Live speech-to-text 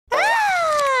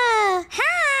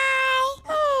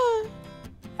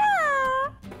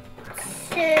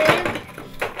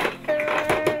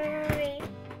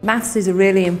Maths is a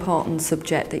really important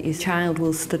subject that your child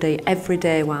will study every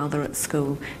day while they're at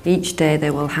school. Each day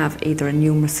they will have either a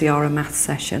numeracy or a maths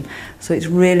session. So it's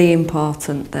really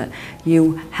important that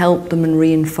you help them and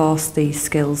reinforce these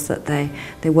skills that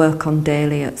they work on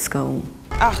daily at school.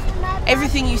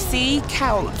 Everything you see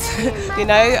counts. You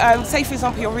know, say for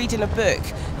example you're reading a book,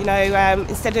 you know,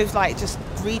 instead of like just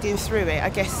reading through it, I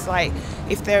guess like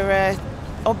if there are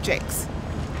objects,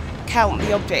 count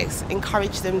the objects,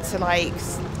 encourage them to like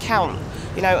count,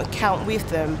 you know, count with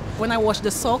them. When I wash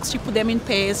the socks, she put them in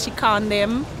pairs, she count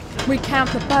them. We count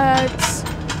the birds,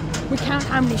 we count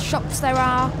how many shops there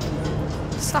are,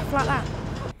 stuff like that.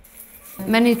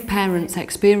 Many parents'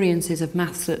 experiences of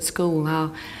maths at school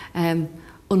are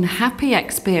unhappy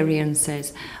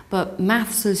experiences, but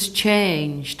maths has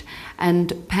changed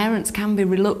and parents can be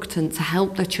reluctant to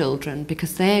help their children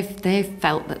because they've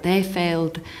felt that they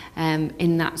failed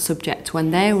in that subject when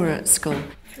they were at school.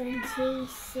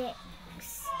 26.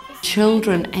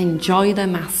 Children enjoy their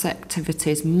maths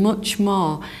activities much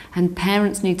more, and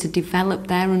parents need to develop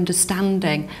their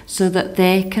understanding so that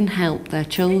they can help their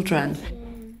children.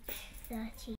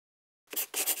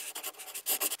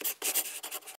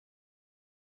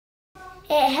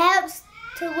 It helps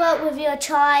to work with your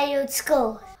child's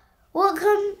school. What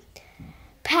can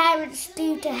parents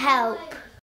do to help?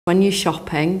 When you're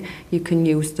shopping, you can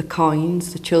use the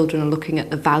coins. The children are looking at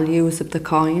the values of the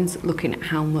coins, looking at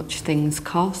how much things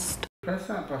cost. Press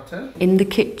that button. In the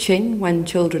kitchen, when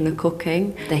children are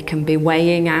cooking, they can be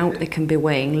weighing out, they can be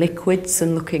weighing liquids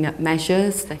and looking at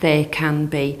measures. They can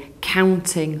be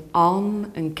counting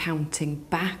on and counting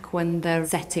back when they're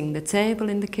setting the table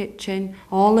in the kitchen.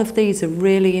 All of these are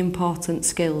really important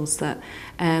skills that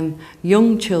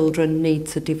young children need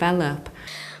to develop.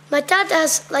 My dad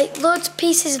has like loads of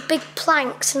pieces of big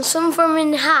planks, and some of them are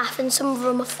in half and some of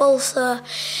them are full, so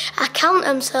I count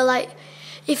them. So like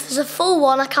if there's a full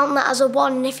one, I count that as a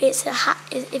 1, and if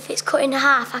it's cut in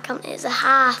half, I count it as a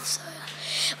half. So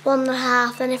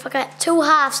 1.5. Then if I get 2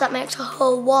 halves, that makes a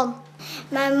whole 1.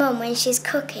 My mum, when she's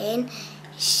cooking,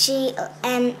 she'll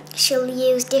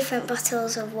use different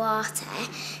bottles of water.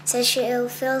 So she'll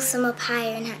fill some up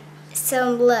higher and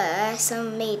some low,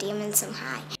 some medium and some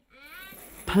high.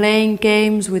 Playing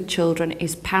games with children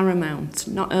is paramount.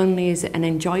 Not only is it an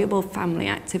enjoyable family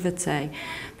activity,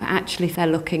 but actually they're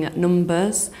looking at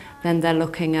numbers, then they're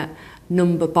looking at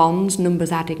number bonds,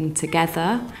 numbers adding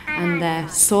together, and they're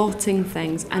sorting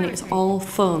things, and it's all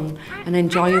fun and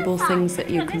enjoyable things that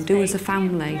you can do as a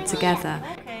family together.